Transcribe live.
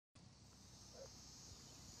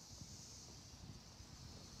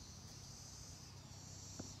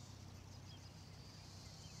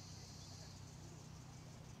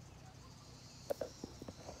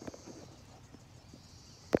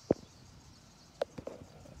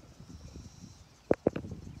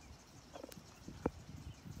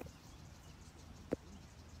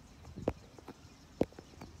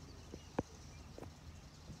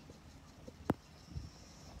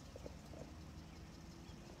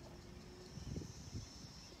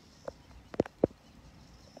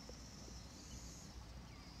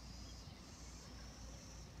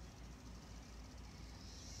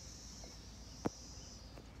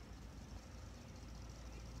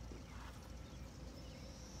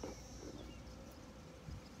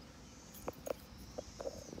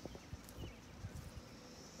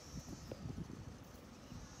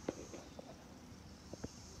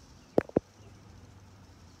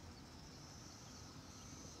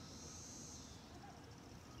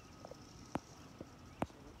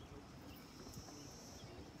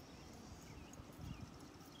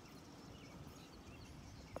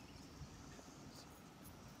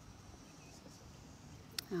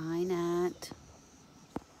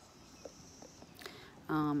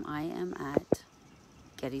I am at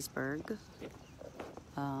Gettysburg.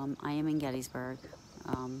 I am in Gettysburg,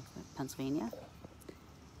 Pennsylvania,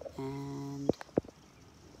 and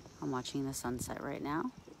I'm watching the sunset right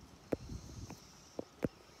now.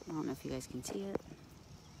 I don't know if you guys can see it.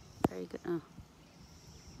 Very good. Oh.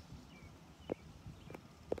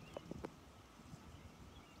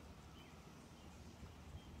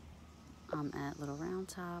 I'm at Little Round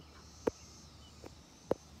Top.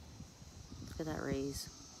 Look at that raise.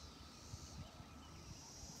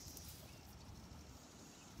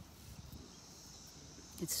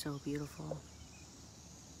 It's so beautiful.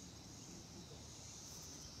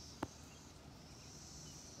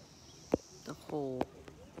 The whole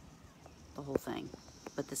thing.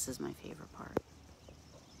 But this is my favorite part.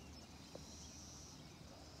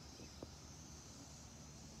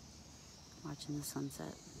 Watching the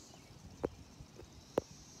sunset.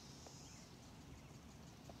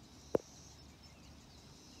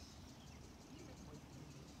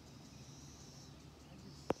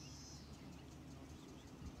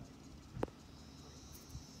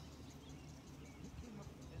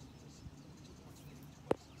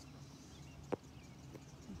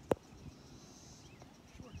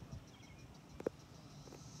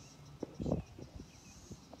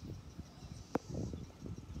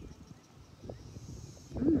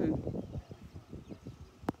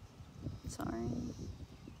 Sorry.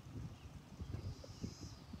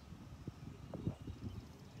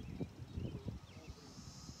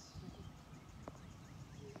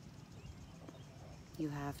 You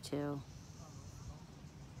have to.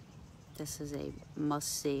 This is a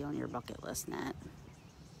must-see on your bucket list, Nat.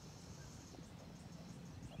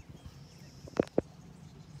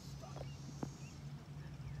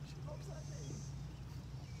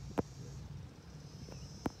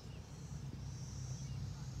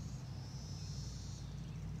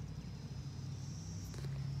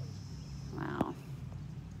 Wow.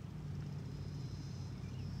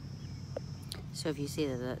 So if you see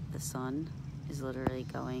that the sun is literally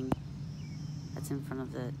going, that's in front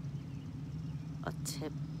of a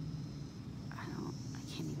tip.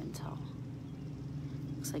 I can't even tell.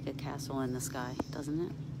 Looks like a castle in the sky, doesn't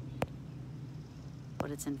it?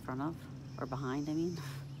 What it's in front of, or behind, I mean.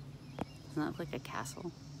 Doesn't that look like a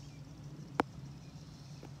castle?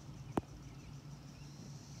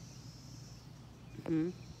 Mm-hmm.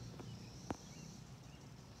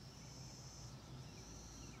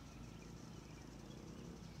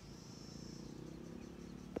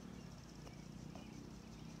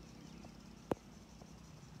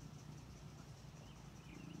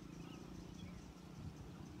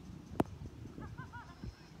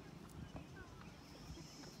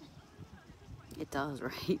 It does,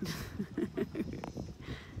 right?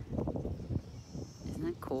 Isn't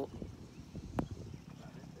that cool?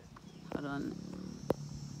 Hold on.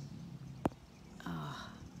 Oh,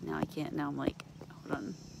 now I can't. Now I'm like, hold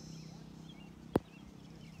on.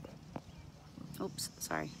 Oops,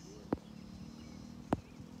 sorry.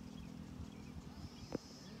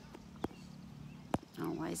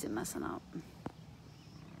 Oh, why is it messing up?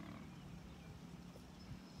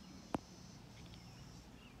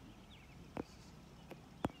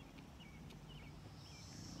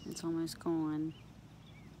 It's almost gone.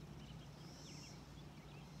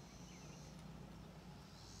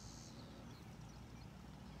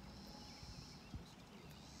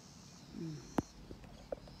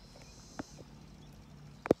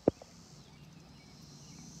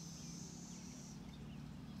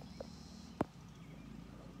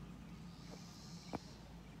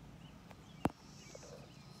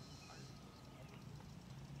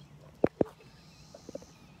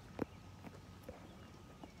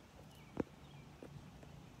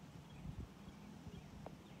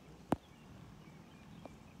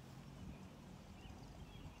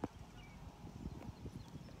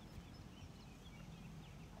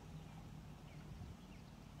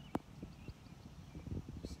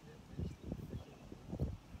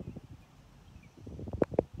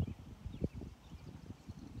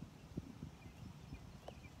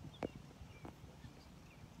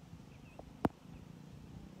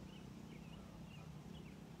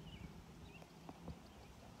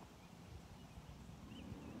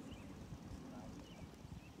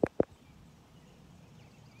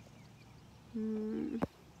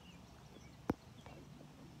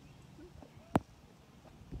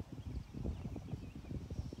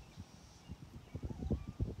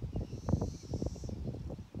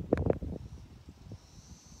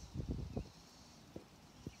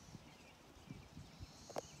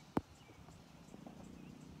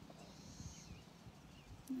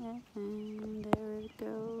 And there it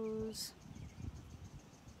goes.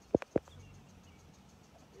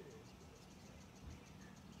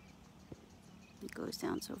 goes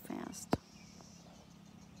down so fast.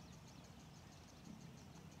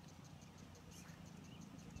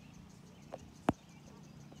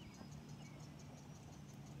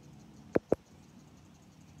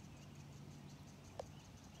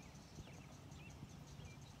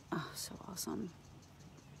 Oh, so awesome.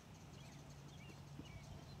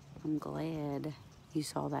 I'm glad you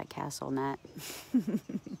saw that castle, Nat.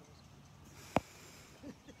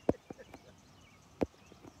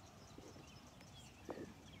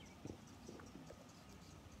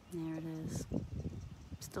 There it is.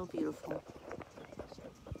 Still beautiful.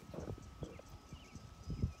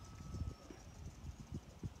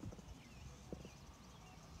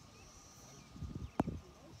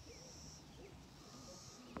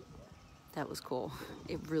 That was cool.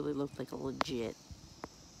 It really looked like a legit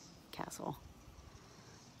castle.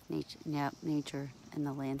 Nature, yep, nature and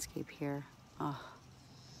the landscape here. Oh.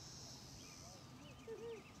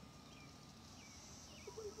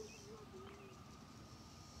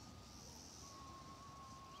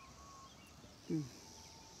 Mm.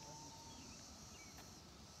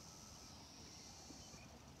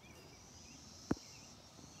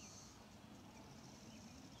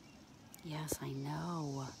 Yes, I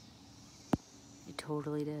know. It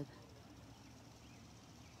totally did.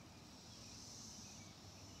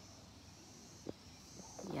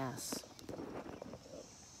 Yes.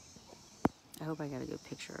 I hope I got a good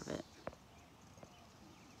picture of it.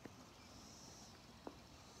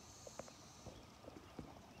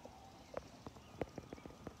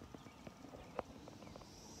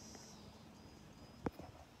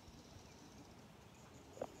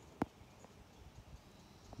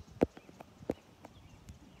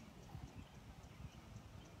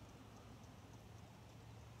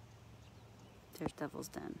 There's Devil's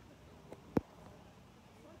Den.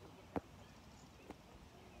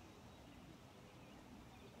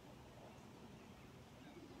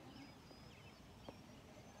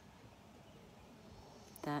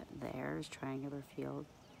 That there is Triangular Field.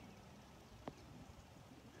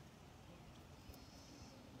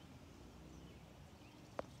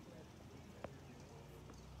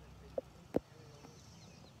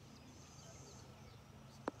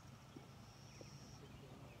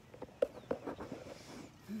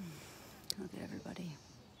 Look at everybody.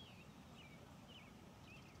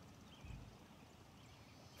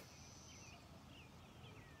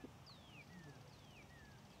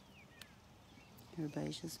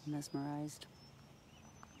 Everybody's just mesmerized.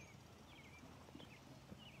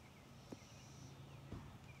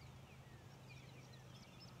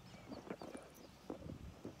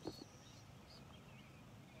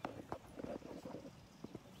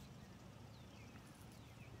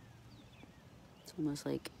 It's almost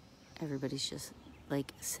like everybody's just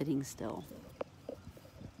like sitting still.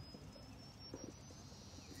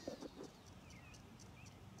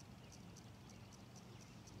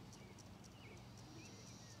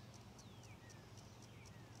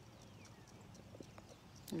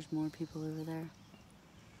 There's more people over there.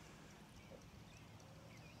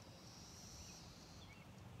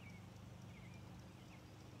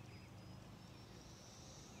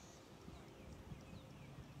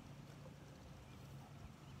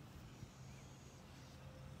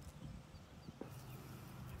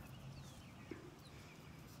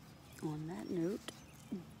 On that note,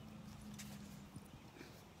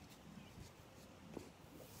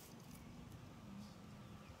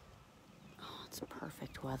 oh, it's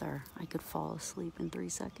perfect weather. I could fall asleep in 3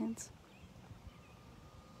 seconds.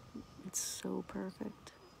 It's so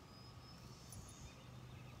perfect.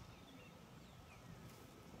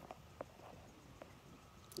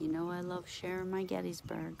 You know I love sharing my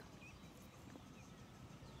Gettysburg.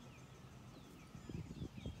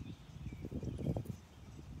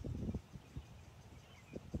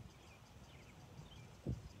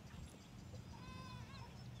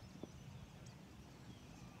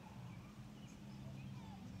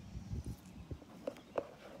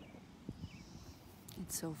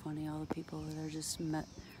 It's so funny, all the people over there just mesmerized.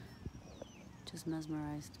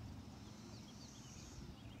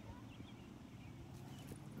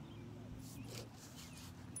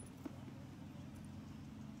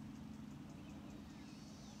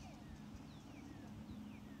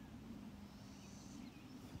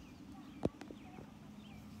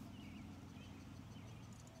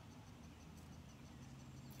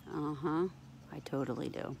 Uh-huh, I totally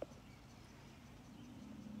do.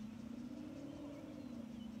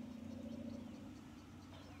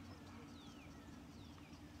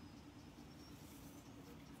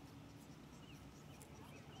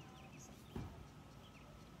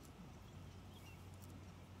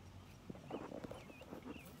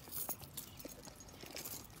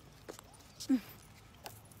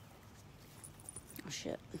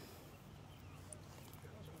 shit.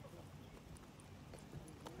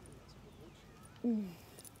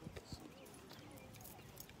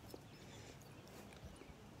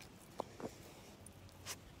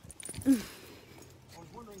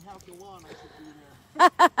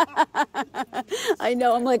 I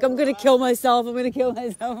know, I'm like, I'm gonna kill myself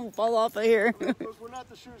and fall off of here. We're not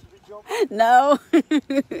the shoes to be jumping. No,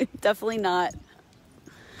 definitely not.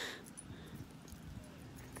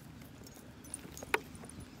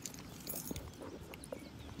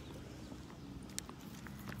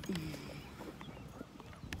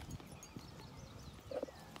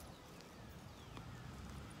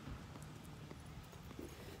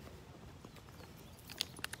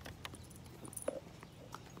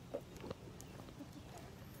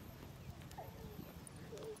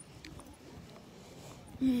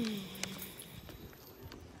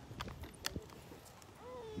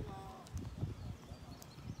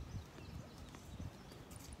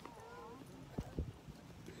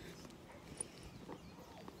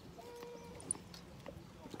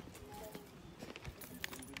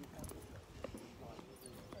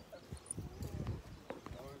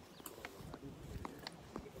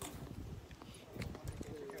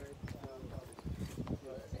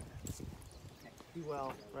 Be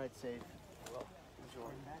well, ride safe. Well,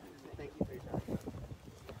 enjoy. Thank you for your time.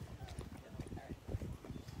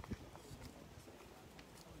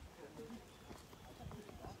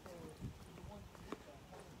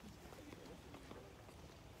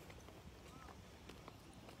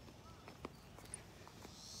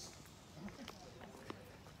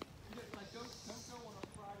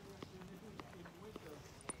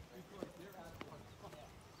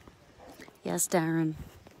 Yes, Darren.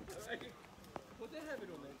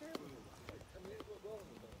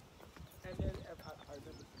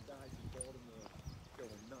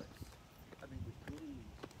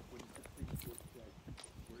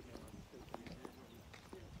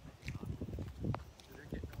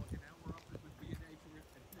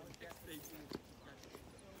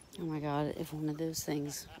 Oh my God, if one of those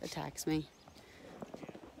things attacks me.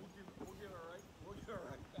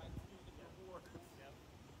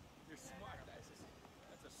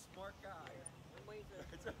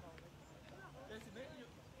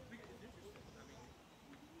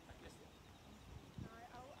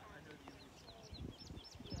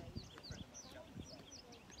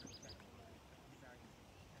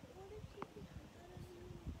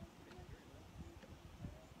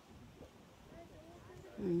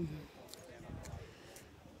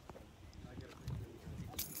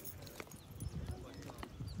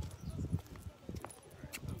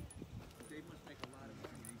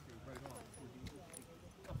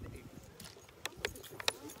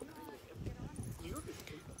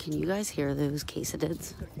 Can you guys hear those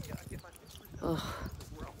quesadids? Ugh.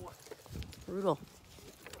 Brutal.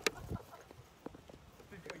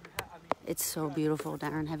 It's so beautiful,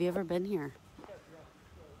 Darren. Have you ever been here?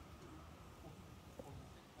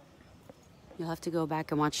 You'll have to go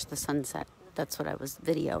back and watch the sunset. That's what I was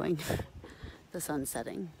videoing. The sun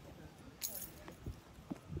setting.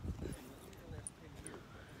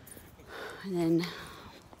 And then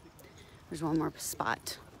there's one more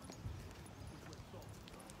spot.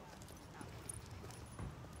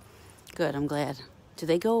 Good, I'm glad. Do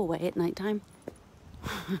they go away at nighttime?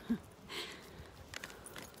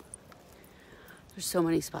 There's so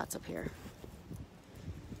many spots up here.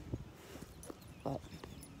 But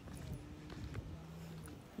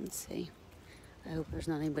let's see. I hope there's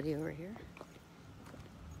not anybody over here.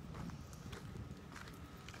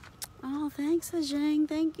 Oh, thanks, Ajang.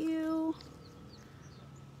 Thank you.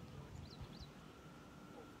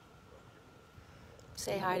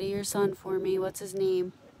 Say hi to your son for me. What's his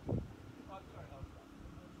name?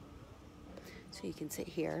 So you can sit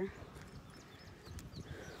here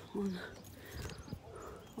on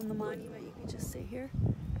the monument. You can just sit here.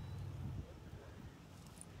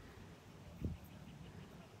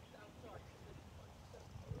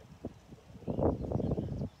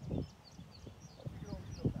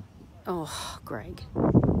 Oh, Greg,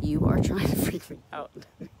 you are trying to freak me out.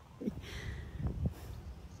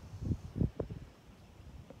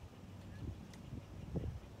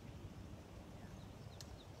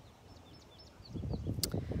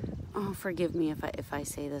 Oh, forgive me if I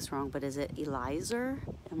say this wrong, but is it Elizer?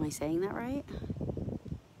 Am I saying that right?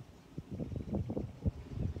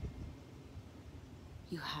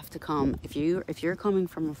 You have to come if you're coming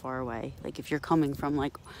from far away. Like if you're coming from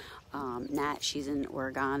like Nat, she's in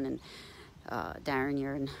Oregon, and Darren,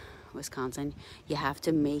 you're in Wisconsin. You have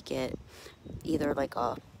to make it either like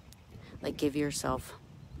give yourself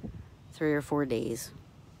 3 or 4 days,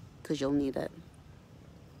 because you'll need it.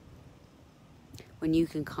 when you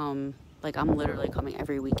can come, like I'm literally coming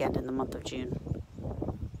every weekend in the month of June.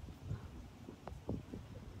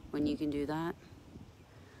 When you can do that,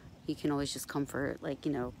 you can always just come for like,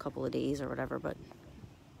 you know, a couple of days or whatever. But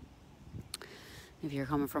if you're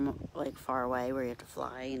coming from like far away where you have to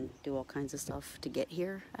fly and do all kinds of stuff to get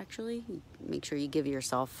here, actually, make sure you give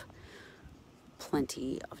yourself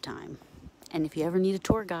plenty of time. And if you ever need a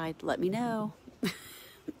tour guide, let me know.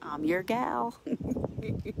 I'm your gal.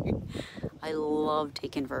 I love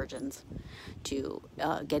taking virgins to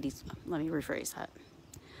Gettysburg. Let me rephrase that.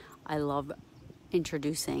 I love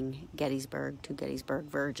introducing Gettysburg to Gettysburg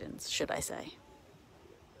virgins, should I say.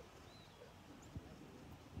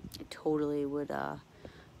 I totally would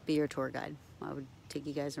be your tour guide. I would take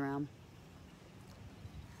you guys around.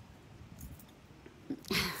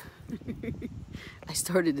 I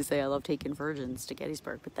started to say I love taking virgins to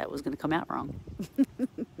Gettysburg, but that was going to come out wrong.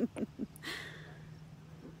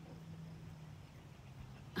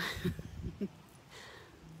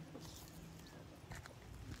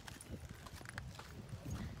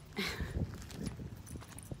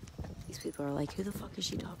 These people are like, who the fuck is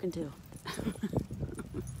she talking to?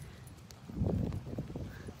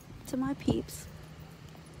 To my peeps.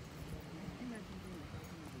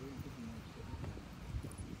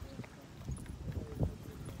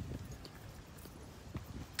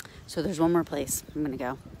 So there's one more place I'm gonna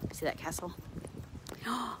go. See that castle?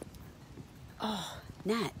 Oh,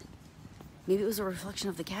 Nat. Maybe it was a reflection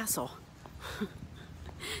of the castle.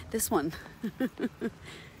 This one. I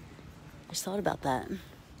just thought about that.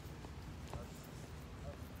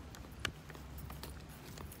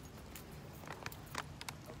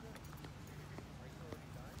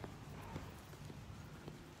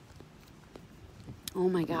 Oh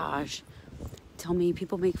my gosh. Tell me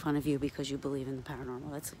people make fun of you because you believe in the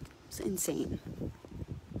paranormal. That's insane.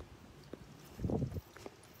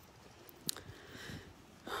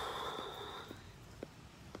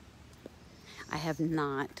 I have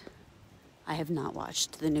not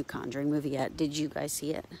watched the new Conjuring movie yet. Did you guys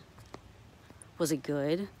see it? Was it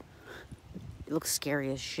good? It looks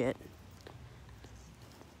scary as shit.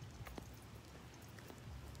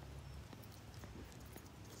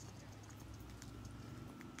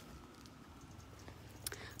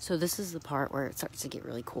 So this is the part where it starts to get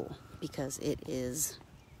really cool because it is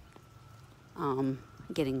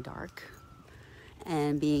getting dark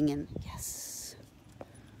and being in, yes.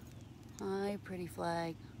 Hi, pretty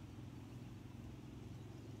flag.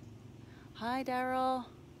 Hi, Daryl.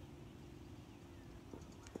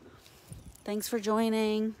 Thanks for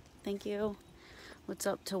joining. Thank you. What's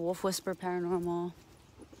up to Wolf Whisper Paranormal?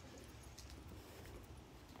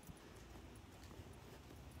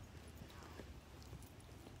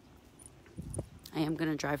 I am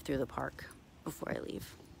going to drive through the park before I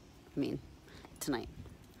leave. I mean, tonight.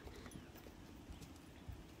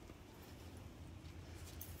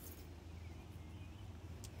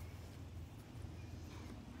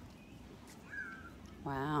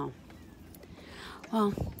 Wow.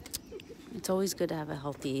 Well, it's always good to have a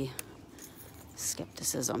healthy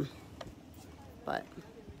skepticism, but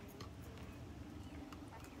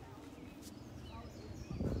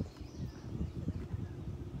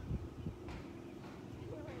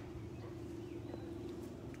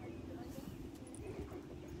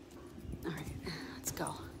all right, let's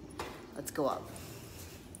go. Let's go up.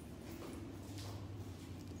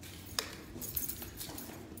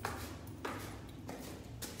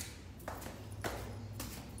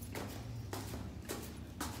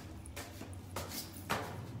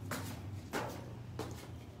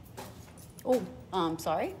 Oh,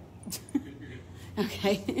 sorry.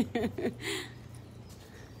 Okay.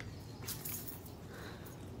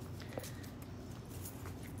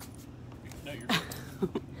 No, you're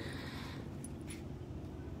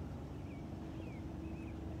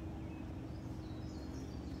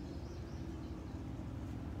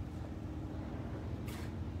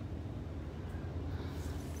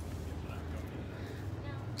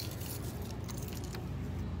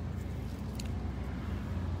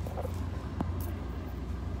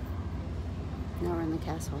Now we're in the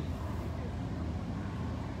castle.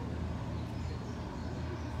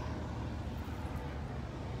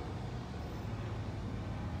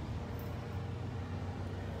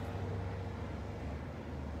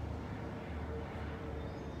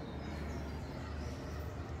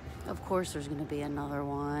 Of course there's going to be another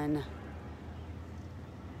one.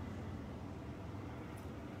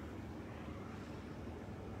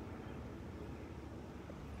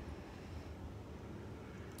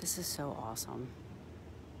 This is so awesome.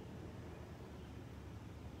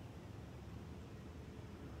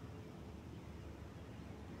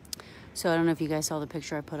 So I don't know if you guys saw the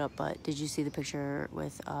picture I put up, but did you see the picture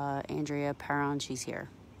with Andrea Perron? She's here.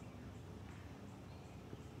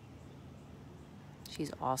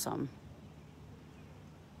 She's awesome.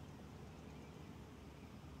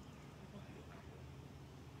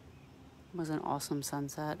 It was an awesome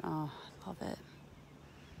sunset. Oh, I love it.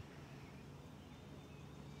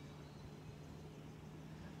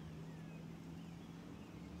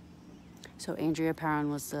 So Andrea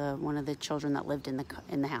Perron was one of the children that lived in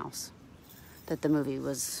the house that the movie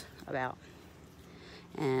was about.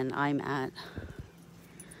 And I'm at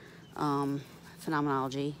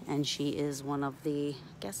Phenomenology, and she is one of the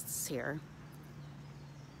guests here.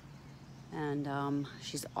 And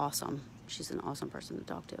she's awesome. She's an awesome person to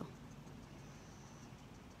talk to.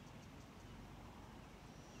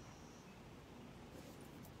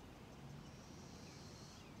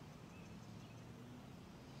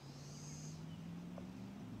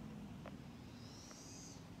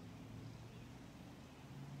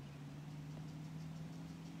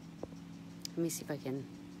 Let me see if I can.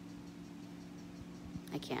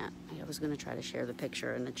 I can't. I was going to try to share the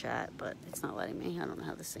picture in the chat, but it's not letting me. I don't know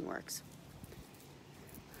how this thing works.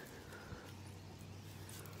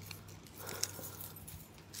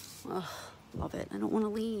 Oh, love it. I don't want to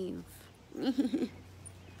leave.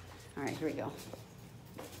 All right, here we go.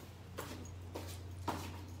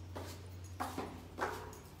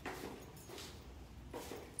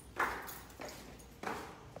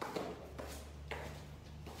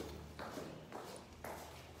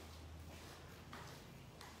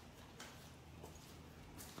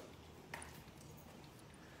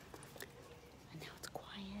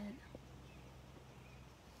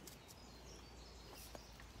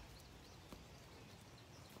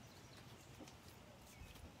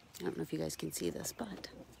 I don't know if you guys can see this, but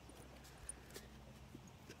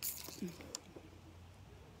can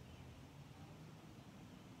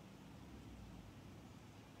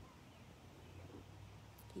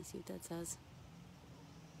you see what that says?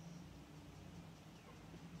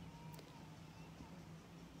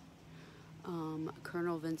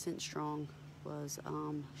 Colonel Vincent Strong was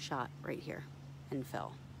shot right here and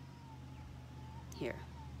fell here.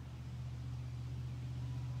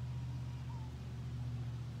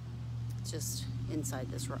 Just inside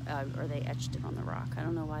this rock, or they etched it on the rock. I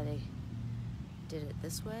don't know why they did it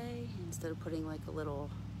this way instead of putting like a little.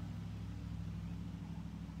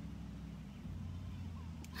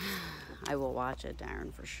 I will watch it,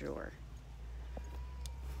 Darren, for sure.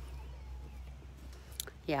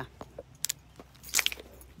 Yeah.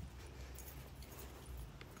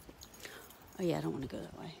 Oh yeah, I don't want to go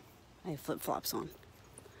that way. I have flip-flops on.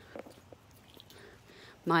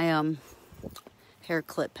 My hair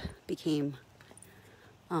clip became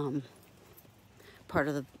part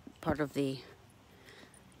of the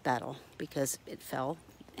battle because it fell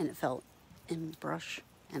in brush,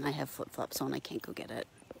 and I have flip-flops on. I can't go get it,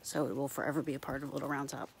 so it will forever be a part of Little Round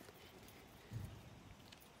Top.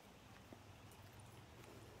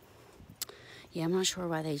 Yeah, I'm not sure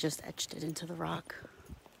why they just etched it into the rock,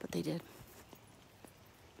 but they did.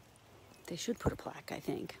 They should put a plaque, I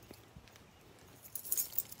think.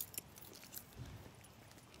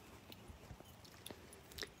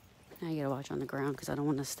 Now I gotta watch on the ground because I don't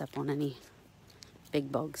want to step on any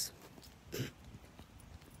big bugs.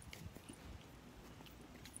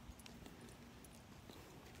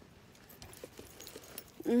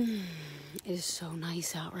 It is so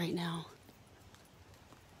nice out right now.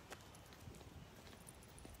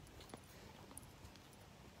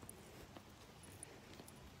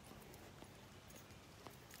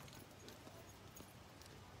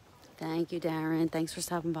 Thank you, Darren. Thanks for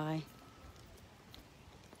stopping by.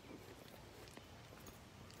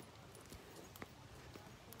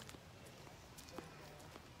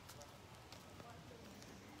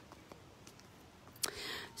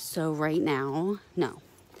 So right now, no.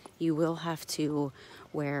 You will have to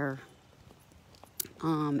wear,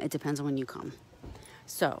 it depends on when you come.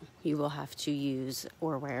 So you will have to use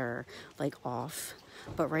or wear like off.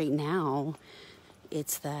 But right now,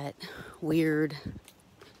 it's that weird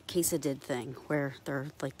case it did thing where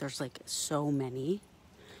there's like so many.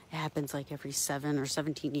 It happens like every 7 or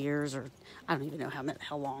 17 years, or I don't even know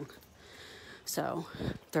how long. So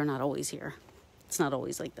they're not always here. It's not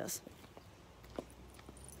always like this.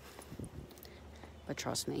 But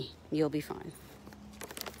trust me, you'll be fine.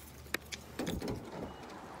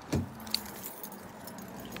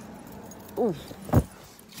 Ooh.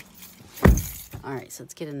 All right, so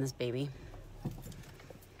let's get in this baby.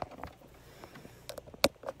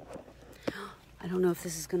 I don't know if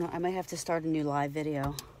this is gonna, I might have to start a new live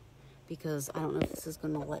video because I don't know if this is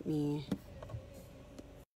gonna let me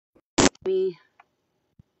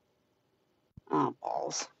Oh,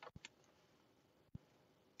 balls.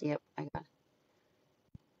 Yep, I got it.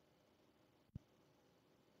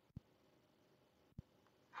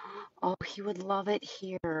 Oh, he would love it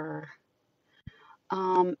here.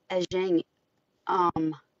 Zhang,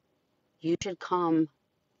 um, you should come.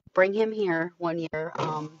 Bring him here one year,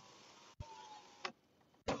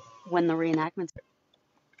 when the reenactments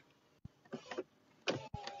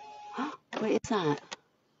are, what is that?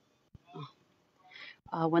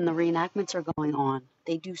 When the reenactments are going on.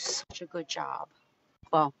 They do such a good job.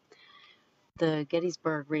 Well, the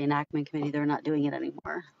Gettysburg Reenactment Committee, they're not doing it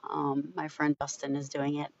anymore. My friend Dustin is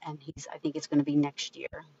doing it, and I think it's going to be next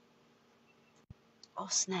year. Oh,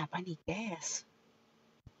 snap, I need gas.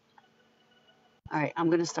 All right, I'm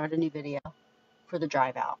going to start a new video for the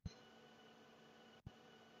drive out.